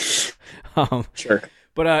 Sure.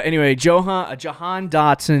 But anyway, Jahan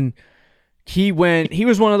Dotson, he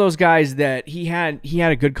was one of those guys that he had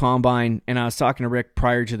a good combine, and I was talking to Rick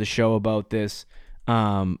prior to the show about this.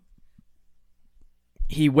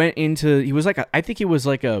 He was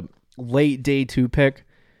like a late day 2 pick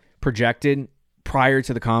projected prior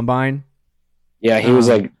to the combine. Yeah, he was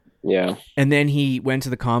yeah. And then he went to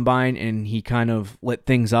the combine and he kind of lit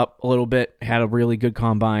things up a little bit, had a really good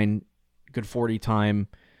combine, good 40 time,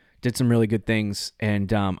 did some really good things.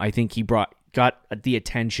 And I think he got the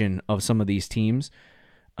attention of some of these teams.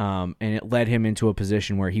 And it led him into a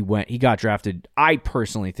position where he got drafted, I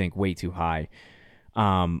personally think, way too high.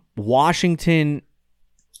 Washington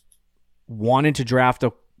wanted to draft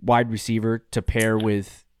a wide receiver to pair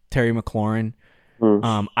with Terry McLaurin.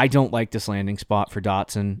 I don't like this landing spot for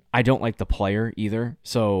Dotson. I don't like the player either.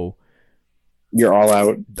 So you're all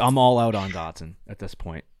out. I'm all out on Dotson at this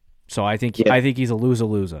point. So I think he's a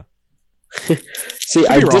loser. See,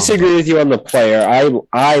 I disagree with you on the player.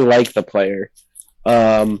 I like the player.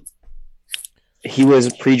 He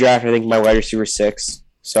was pre-draft, I think, my wide receiver 6.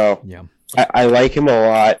 So yeah, I like him a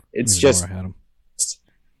lot. It's just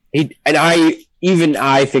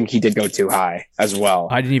I think he did go too high as well.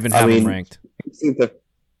 I didn't even have him ranked.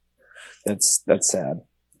 That's sad.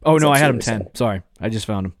 Oh no, I had him 10. Sad. Sorry, I just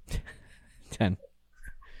found him 10.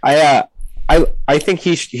 I think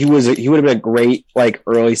he would have been a great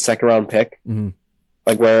early second round pick,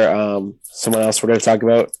 like where someone else we're going to talk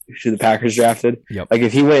about who the Packers drafted. Yep. Like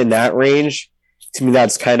if he went in that range, to me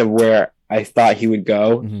that's kind of where I thought he would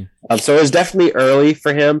go. So it was definitely early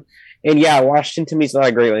for him. And yeah, Washington to me is not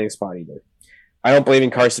a great landing spot either. I don't believe in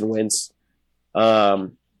Carson Wentz. I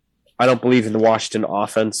don't believe in the Washington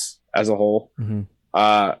offense as a whole. Mm-hmm.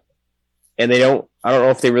 And I don't know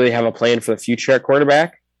if they really have a plan for the future at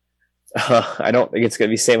quarterback. I don't think it's going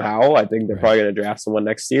to be Sam Howell. I think they're probably going to draft someone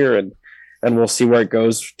next year, and we'll see where it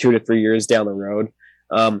goes 2 to 3 years down the road.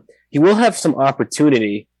 He will have some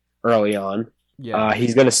opportunity early on. Yeah.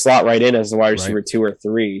 He's going to slot right in as the wide receiver 2 or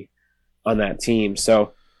 3 on that team.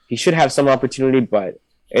 So he should have some opportunity, but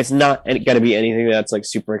it's not going to be anything that's like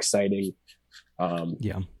super exciting.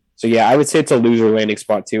 So yeah, I would say it's a loser landing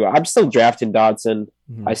spot too. I'm still drafting Dotson.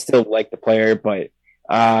 Mm-hmm. I still like the player, but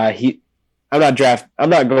I'm not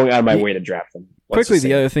going out of my way to draft him. Quickly,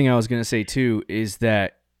 the other thing I was going to say too is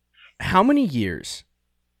that how many years,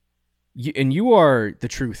 and you are the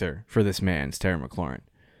truther for this man, it's Terry McLaurin.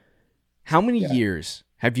 How many years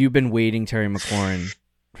have you been waiting for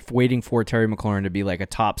Terry McLaurin to be like a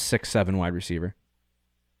top 6-7 wide receiver?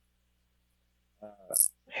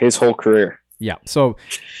 His whole career. Yeah. So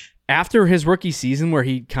after his rookie season where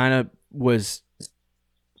he kind of was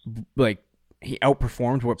like, he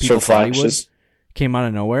outperformed what people thought he would, came out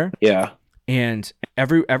of nowhere. Yeah. And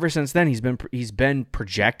ever since then, he's been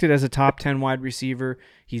projected as a top 10 wide receiver.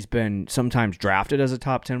 He's been sometimes drafted as a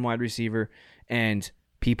top 10 wide receiver, and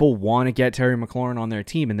people want to get Terry McLaurin on their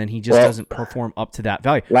team, and then he just doesn't perform up to that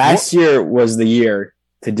value. Last year was the year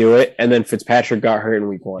to do it, and then Fitzpatrick got hurt in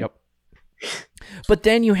week 1. Yep. But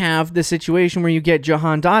then you have the situation where you get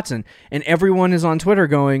Jahan Dotson, and everyone is on Twitter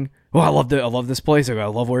going, "Oh, I love this place. I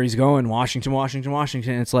love where he's going. Washington."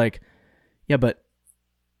 It's like, yeah, but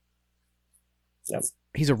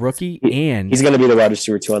he's a rookie, and he's going to be the wide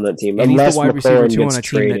receiver 2 on that team. And Unless he's the wide receiver 2 on a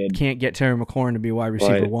traded. team that can't get Terry McLaurin to be wide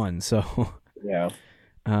receiver 1. So yeah.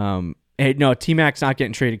 And no, T-Mac's not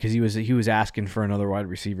getting traded because he was asking for another wide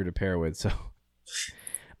receiver to pair with. So,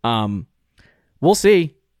 we'll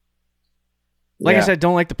see. Like I said,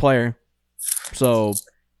 don't like the player, so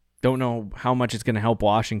don't know how much it's going to help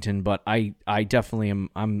Washington. But I definitely am.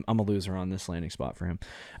 I'm a loser on this landing spot for him.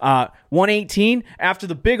 118 after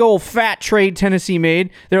the big old fat trade Tennessee made.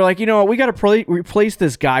 They're like, you know what? We got to replace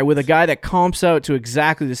this guy with a guy that comps out to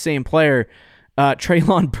exactly the same player,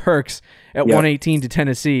 Treylon Burks at 118 to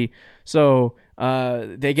Tennessee. So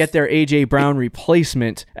they get their A.J. Brown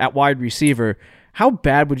replacement at wide receiver. How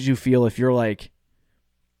bad would you feel if you're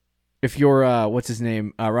what's his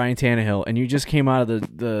name, Ryan Tannehill, and you just came out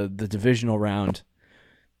of the divisional round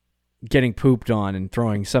getting pooped on and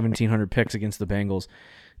throwing 1,700 picks against the Bengals,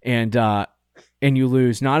 and you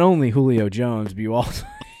lose not only Julio Jones, but you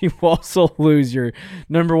also lose your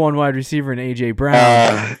number 1 wide receiver in A.J.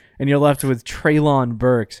 Brown, and you're left with Treylon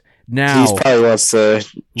Burks. Now he probably wants to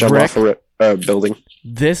jump off a building.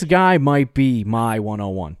 This guy might be my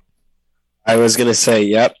 101. I was going to say,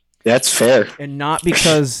 yep. That's fair. And not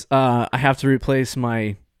because I have to replace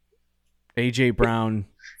my A.J. Brown.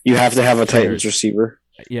 You have to have a Titans receiver.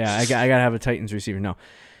 Yeah, I got to have a Titans receiver. No.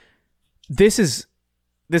 This is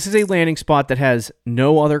a landing spot that has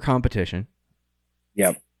no other competition.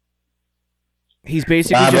 Yep. He's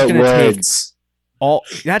basically just going to take all.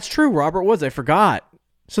 That's true, Robert Woods. I forgot.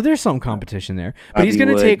 So there's some competition there. But he's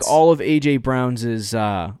going to take all of A.J. Brown's, if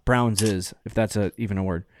that's even a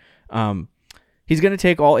word. He's going to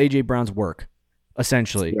take all A.J. Brown's work,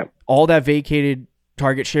 essentially. Yep. All that vacated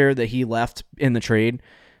target share that he left in the trade,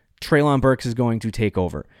 Treylon Burks is going to take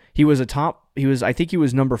over. I think he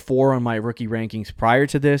was number 4 on my rookie rankings prior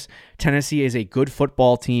to this. Tennessee is a good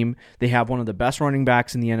football team. They have one of the best running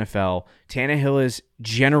backs in the NFL. Tannehill is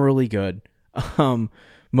generally good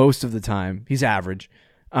most of the time. He's average,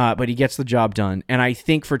 but he gets the job done. And I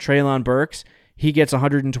think for Treylon Burks, he gets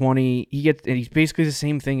 120. And he's basically the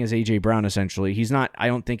same thing as A.J. Brown, essentially. He's not, I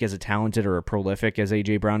don't think, as a talented or a prolific as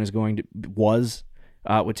A.J. Brown was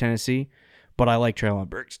with Tennessee, but I like Treylon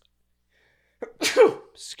Burks.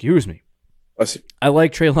 Excuse me. I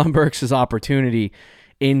like Treylon Burks' opportunity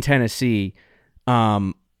in Tennessee.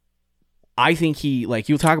 I think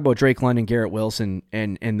you'll talk about Drake London, Garrett Wilson,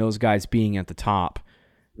 and those guys being at the top.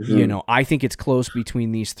 Mm-hmm. I think it's close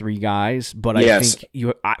between these 3 guys, but I think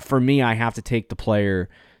for me, I have to take the player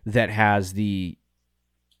that has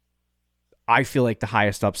I feel like the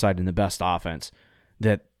highest upside and the best offense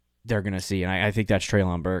that they're going to see. And I think that's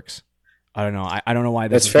Treylon Burks. I don't know. I don't know why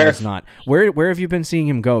this is not. Where have you been seeing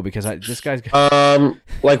him go? Because this guy's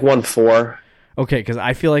like 1-4. Okay, because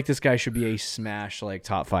I feel like this guy should be a smash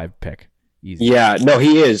top 5 pick. Easy. Yeah, no,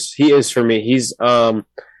 he is. He is for me. He's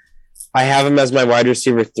I have him as my wide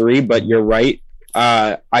receiver 3, but you're right.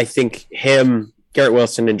 I think him, Garrett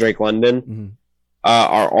Wilson, and Drake London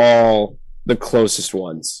are all the closest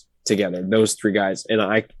ones together. Those 3 guys, and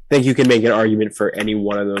I think you can make an argument for any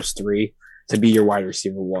one of those 3. to be your wide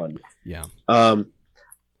receiver one. Yeah.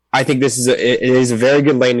 I think it is a very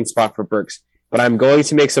good landing spot for Burks, but I'm going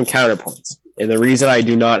to make some counterpoints. And the reason I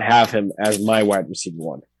do not have him as my wide receiver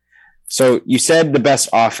one. So you said the best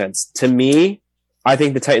offense. To me, I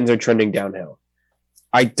think the Titans are trending downhill.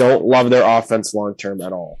 I don't love their offense long term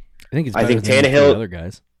at all. I think Tannehill, other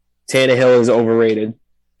guys. Tannehill is overrated.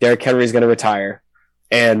 Derrick Henry is going to retire.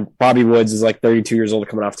 And Bobby Woods is like 32 years old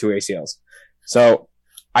coming off 2 ACLs. So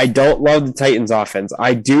I don't love the Titans offense.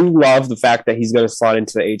 I do love the fact that he's going to slot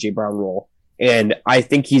into the A.J. Brown role. And I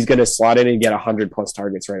think he's going to slot in and get 100-plus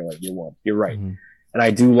targets right away. You're right. Mm-hmm. And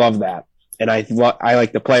I do love that. And I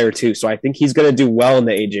like the player too. So I think he's going to do well in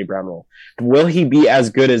the A.J. Brown role. Will he be as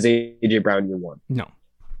good as A.J. Brown year one? No.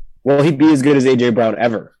 Will he be as good as A.J. Brown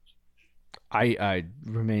ever? I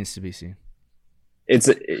remains to be seen.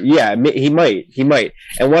 He might.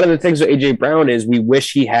 And one of the things with A.J. Brown is we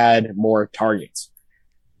wish he had more targets.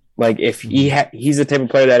 Like if he's the type of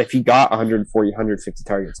player that if he got 140, 150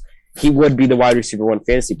 targets, he would be the wide receiver one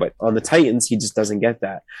fantasy. But on the Titans, he just doesn't get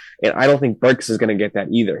that. And I don't think Burks is going to get that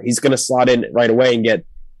either. He's going to slot in right away and get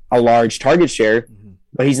a large target share,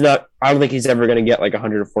 but he's not. I don't think he's ever going to get like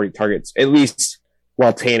 140 targets, at least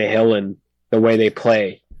while Tannehill and the way they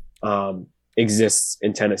play exists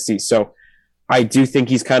in Tennessee. So I do think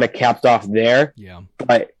he's kind of capped off there. Yeah.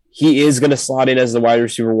 But he is going to slot in as the wide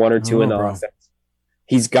receiver 1 or 2 in the offense.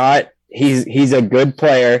 He's a good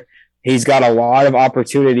player. He's got a lot of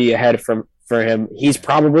opportunity ahead for him. He's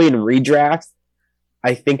probably in redraft.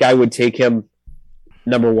 I think I would take him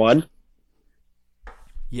number 1.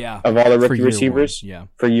 Yeah. Of all the rookie receivers. Yeah.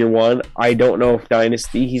 For year 1. I don't know if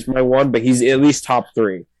Dynasty he's my 1, but he's at least top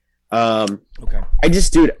 3. Okay.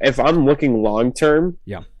 Dude, if I'm looking long term,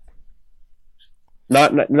 yeah.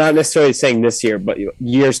 Not necessarily saying this year, but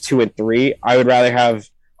years 2 and 3, I would rather have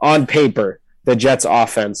on paper the Jets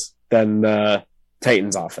offense than the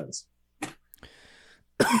Titans offense.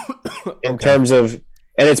 In terms of,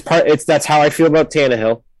 and that's how I feel about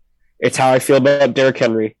Tannehill. It's how I feel about Derrick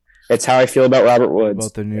Henry. It's how I feel about Robert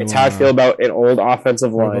Woods. It's how I feel about an old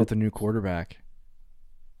offensive line. What about the new quarterback?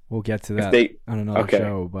 We'll get to that on another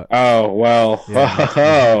show. But oh well,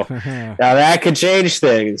 yeah. Now that could change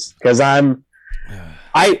things because I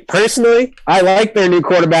personally like their new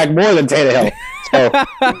quarterback more than Tannehill. So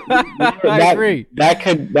I agree. That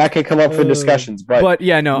could come up for discussions, but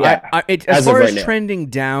yeah, no. Yeah, as far as trending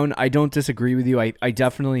down, I don't disagree with you. I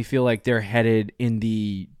definitely feel like they're headed in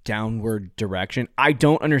the downward direction. I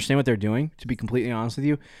don't understand what they're doing, to be completely honest with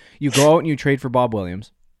you. You go out and you trade for Bob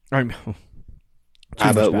Williams.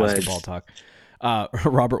 Robert basketball talk.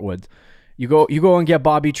 Robert Woods. You go and get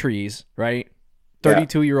Bobby Trees, right?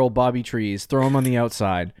 32-year-old Bobby Trees. Throw him on the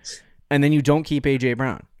outside, and then you don't keep A.J.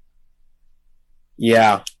 Brown.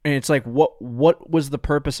 Yeah, and it's like, what was the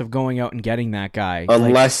purpose of going out and getting that guy?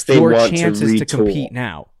 Unless they want to retool. Your chances to compete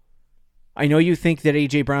now. I know you think that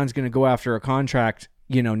A.J. Brown's going to go after a contract,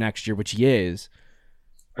 next year, which he is.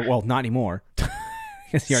 Well, not anymore.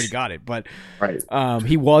 Because he already got it, but right.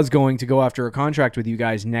 He was going to go after a contract with you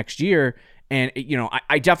guys next year, and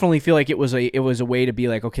I definitely feel like it was a way to be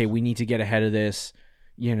like, okay, we need to get ahead of this.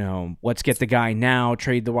 Let's get the guy now,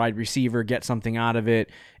 trade the wide receiver, get something out of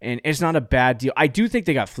it, and it's not a bad deal. I do think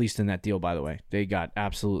they got fleeced in that deal, by the way. They got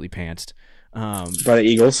absolutely pantsed by the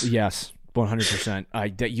Eagles. Yes,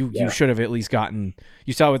 100%. You should have at least gotten.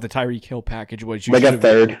 You saw what the Tyreek Hill package was. They got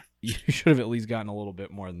third. You should have at least gotten a little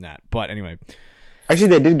bit more than that. But anyway. Actually,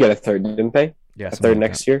 they did get a third, didn't they? Yeah, a third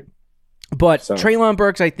next year. But Treylon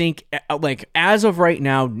Burks, I think, like as of right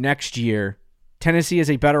now, next year, Tennessee is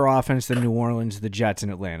a better offense than New Orleans, the Jets, and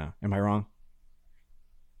Atlanta. Am I wrong?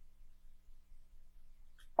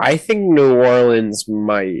 I think New Orleans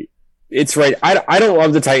might. It's right. I don't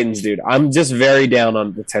love the Titans, dude. I'm just very down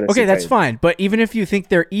on the Tennessee. Okay, that's fine. But even if you think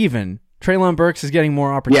they're even, Treylon Burks is getting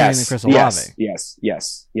more opportunity than Chris Olave.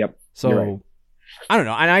 Yes. Yep. So right. I don't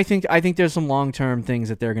know, and I think there's some long-term things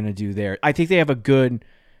that they're going to do there. I think they have a good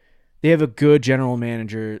general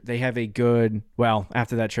manager. They have a good, well,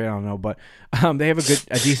 after that trade, I don't know, but they have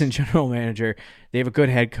a decent general manager. They have a good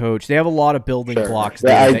head coach. They have a lot of building blocks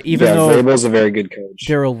there. Even though Vrabel's a very good coach,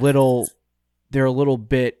 they're a little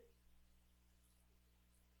bit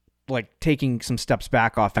like taking some steps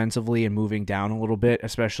back offensively and moving down a little bit,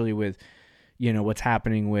 especially with what's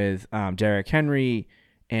happening with Derrick Henry.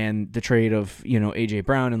 And the trade of A.J.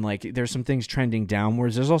 Brown, and like there's some things trending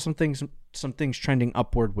downwards. There's also some things trending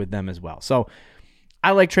upward with them as well. So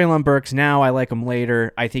I like Treylon Burks now. I like him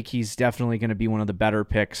later. I think he's definitely going to be one of the better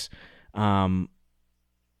picks,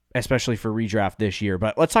 especially for redraft this year.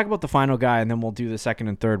 But let's talk about the final guy, and then we'll do the second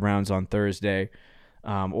and third rounds on Thursday,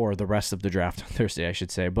 or the rest of the draft on Thursday, I should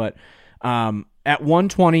say. But At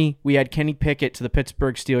 120, we had Kenny Pickett to the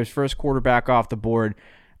Pittsburgh Steelers, first quarterback off the board.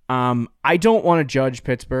 I don't want to judge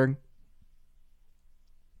Pittsburgh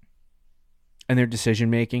and their decision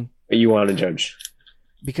making. But you want to judge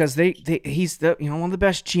because he's one of the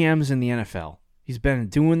best GMs in the NFL. He's been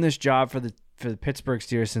doing this job for the Pittsburgh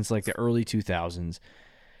Steelers since like the early 2000s,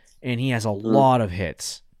 and he has a lot of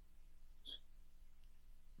hits.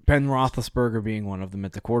 Ben Roethlisberger being one of them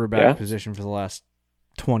at the quarterback position for the last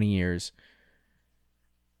 20 years.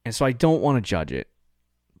 And so I don't want to judge it,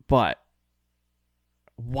 but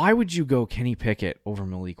why would you go Kenny Pickett over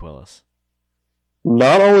Malik Willis?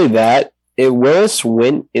 Not only that, Willis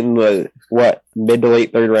went in the mid to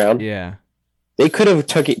late third round. Yeah, they could have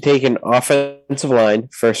taken offensive line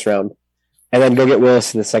first round, and then go get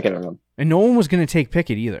Willis in the second round. And no one was going to take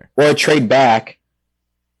Pickett either. Or trade back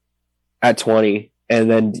at 20, and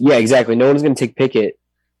then exactly. No one's going to take Pickett.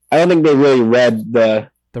 I don't think they really read the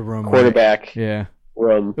room quarterback. Right. Yeah.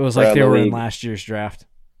 Room it was like they were in last year's draft.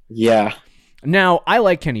 Yeah. Now I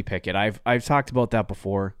like Kenny Pickett. I've talked about that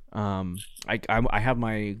before. I have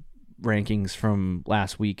my rankings from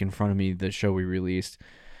last week in front of me. The show we released.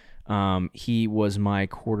 He was my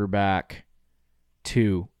quarterback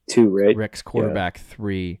 2. 2, right? Rick's quarterback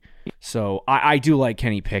 3. So I do like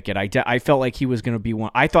Kenny Pickett. I felt like he was going to be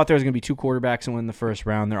one. I thought there was going to be 2 quarterbacks in the first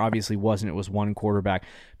round. There obviously wasn't. It was 1 quarterback.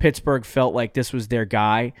 Pittsburgh felt like this was their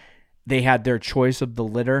guy. They had their choice of the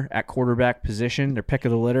litter at quarterback position, their pick of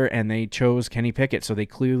the litter, and they chose Kenny Pickett. So they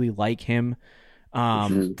clearly like him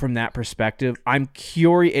from that perspective. I'm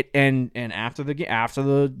curious. And after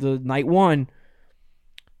the night one,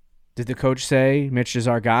 did the coach say Mitch is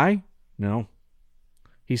our guy? No.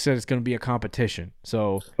 He said it's going to be a competition.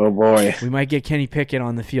 So, oh boy, we might get Kenny Pickett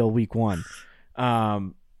on the field week 1.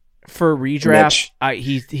 For redraft,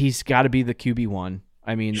 he's got to be the QB1.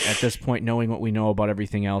 I mean, at this point, knowing what we know about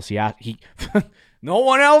everything else, he no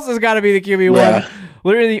one else has got to be the QB1. Yeah.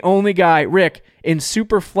 Literally the only guy, Rick, in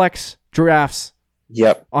super flex drafts.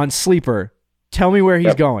 Yep. On Sleeper, tell me where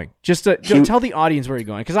he's going. Just tell the audience where he's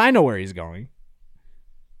going, because I know where he's going.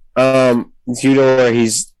 Do you know where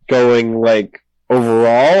he's going, like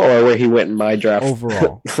overall, or where he went in my draft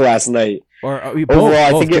overall last night? Or both.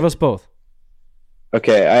 Overall, I think give us both.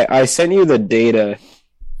 Okay, I sent you the data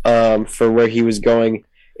for where he was going,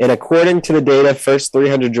 and according to the data, first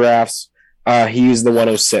 300 drafts, he used the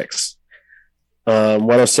 106.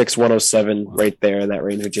 106, 107, right there in that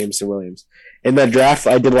range with Jameson Williams. In that draft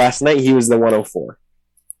I did last night, he was the 104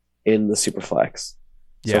 in the Superflex.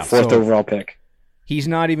 So fourth overall pick. He's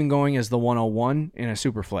not even going as the 101 in a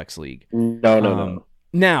Superflex league. No.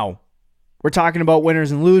 Now, we're talking about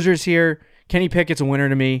winners and losers here. Kenny Pickett's a winner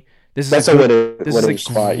to me. This is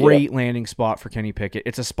a great landing spot for Kenny Pickett.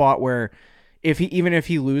 It's a spot where even if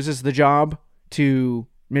he loses the job to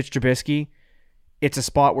Mitch Trubisky, it's a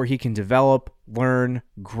spot where he can develop, learn,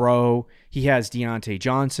 grow. He has Deontay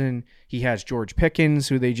Johnson. He has George Pickens,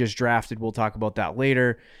 who they just drafted. We'll talk about that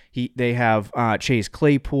later. They have Chase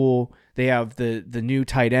Claypool. They have the new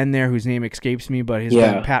tight end there, whose name escapes me, but his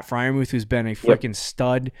been Pat Freiermuth, who's been a freaking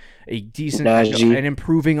stud, a decent, an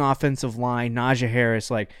improving offensive line. Najee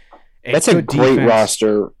Harris, that's a great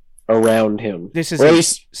roster around him. This is a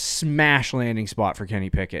smash landing spot for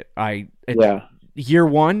Kenny Pickett. Year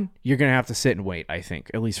 1, you're going to have to sit and wait, I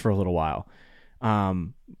think, at least for a little while.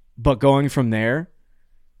 But going from there,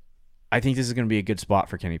 I think this is going to be a good spot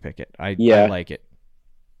for Kenny Pickett. I like it.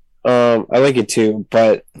 I like it too,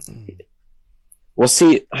 but we'll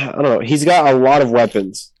see. I don't know. He's got a lot of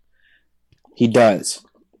weapons. He does.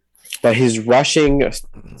 But his rushing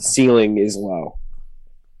ceiling is low.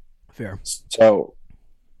 Fair. So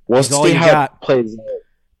we'll see how it plays out.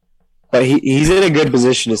 But he's in a good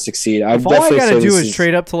position to succeed. If all I got to do is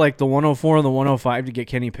trade up to like the 104 and the 105 to get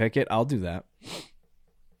Kenny Pickett, I'll do that.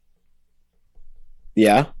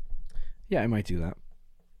 Yeah? Yeah, I might do that.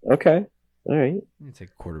 Okay. All right. Let me take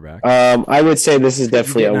a quarterback. I would say this is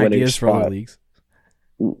definitely a winning spot. For other leagues?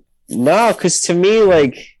 No, because to me,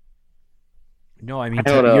 no, I mean,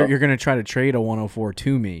 you're going to try to trade a 104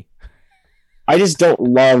 to me. I just don't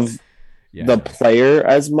love the player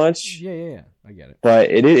as much. Yeah. I get it.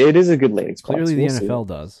 But it is a good landing spot. Clearly, the NFL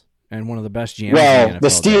does, and one of the best GMs. Well, the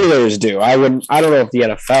Steelers do. I don't know if the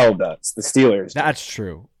NFL does. The Steelers. That's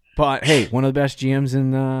true. But hey, one of the best GMs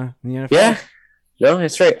in the NFL. Yeah, no,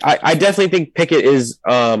 that's right. I definitely think Pickett is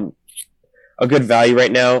a good value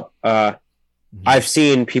right now. I've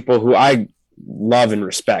seen people who I love and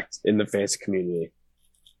respect in the fantasy community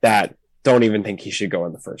that don't even think he should go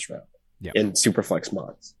in the first round in Superflex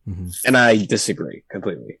mods, and I disagree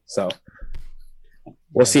completely. So.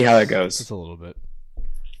 We'll see how that goes. Just a little bit.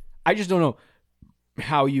 I just don't know.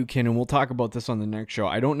 how you can, and we'll talk about this on the next show,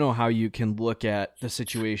 I don't know how you can look at the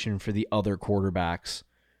situation for the other quarterbacks.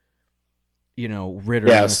 You know, Ritter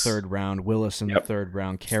in the third round, Willis in the third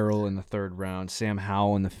round, Carroll in the third round, Sam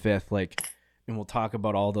Howell in the fifth. Like, and we'll talk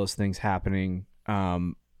about all those things happening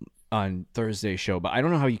on Thursday's show. But I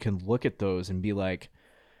don't know how you can look at those and be like,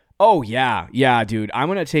 oh, yeah, dude, I'm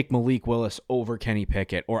going to take Malik Willis over Kenny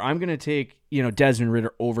Pickett, or I'm going to take, Desmond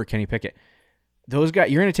Ritter over Kenny Pickett. Those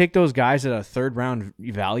guys, you're going to take those guys at a third round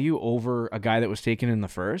value over a guy that was taken in the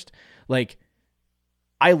first. Like,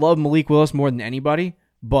 I love Malik Willis more than anybody,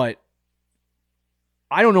 but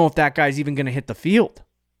I don't know if that guy's even going to hit the field.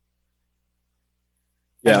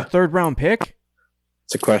 As a third round pick.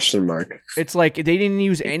 It's a question mark. It's like they didn't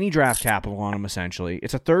use any draft capital on him, essentially.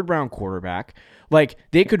 It's a third round quarterback. Like,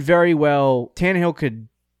 they could very well, Tannehill could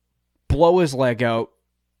blow his leg out.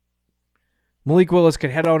 Malik Willis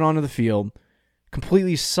could head out onto the field,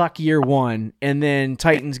 completely suck year one, and then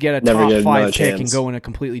Titans get a top 5 pick and go in a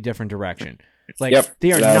completely different direction. Like,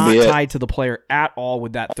 they are not tied to the player at all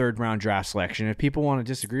with that third round draft selection. If people want to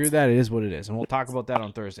disagree with that, it is what it is, and we'll talk about that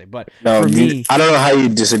on Thursday. But for me, I don't know how you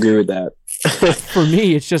disagree with that. For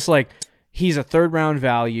me, it's just like he's a third round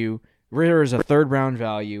value. Ritter is a third round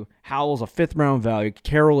value. Howell's a fifth round value.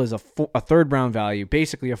 Carroll is a third round value,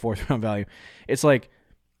 basically a fourth round value. It's like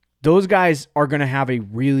those guys are going to have a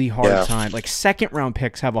really hard time. Like, second round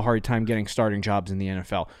picks have a hard time getting starting jobs in the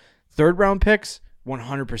NFL. Third round picks,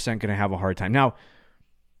 100% going to have a hard time. Now,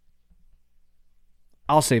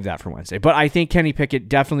 I'll save that for Wednesday. But I think Kenny Pickett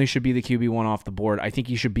definitely should be the QB1 off the board. I think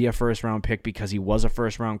he should be a first round pick because he was a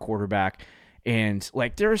first round quarterback. And,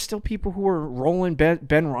 like, there are still people who are rolling Ben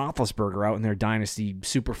Roethlisberger out in their dynasty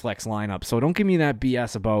superflex lineup. So don't give me that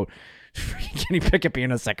BS about Kenny Pickett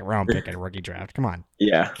being a second round pick in a rookie draft. Come on.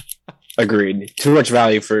 Yeah, agreed. Too much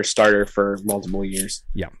value for a starter for multiple years.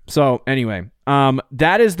 Yeah. So anyway,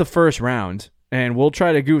 that is the first round. And we'll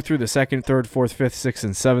try to go through the second, third, fourth, fifth, sixth,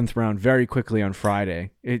 and seventh round very quickly on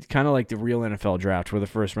Friday. It's kind of like the real NFL draft where the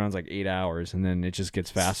first round's like 8 hours and then it just gets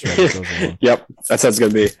faster as it goes along. Yep, that's how it's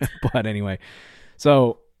going to be. But anyway,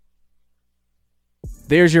 so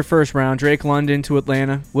there's your first round. Drake London to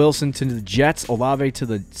Atlanta, Wilson to the Jets, Olave to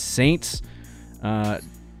the Saints,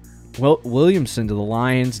 Williamson to the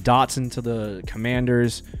Lions, Dotson to the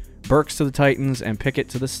Commanders, Burks to the Titans, and Pickett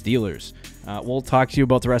to the Steelers. We'll talk to you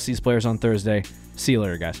about the rest of these players on Thursday. See you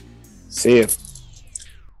later, guys. See you.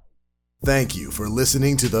 Thank you for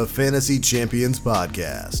listening to the Fantasy Champions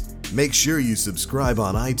Podcast. Make sure you subscribe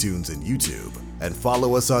on iTunes and YouTube, and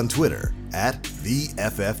follow us on Twitter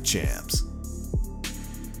 @TheFFChamps.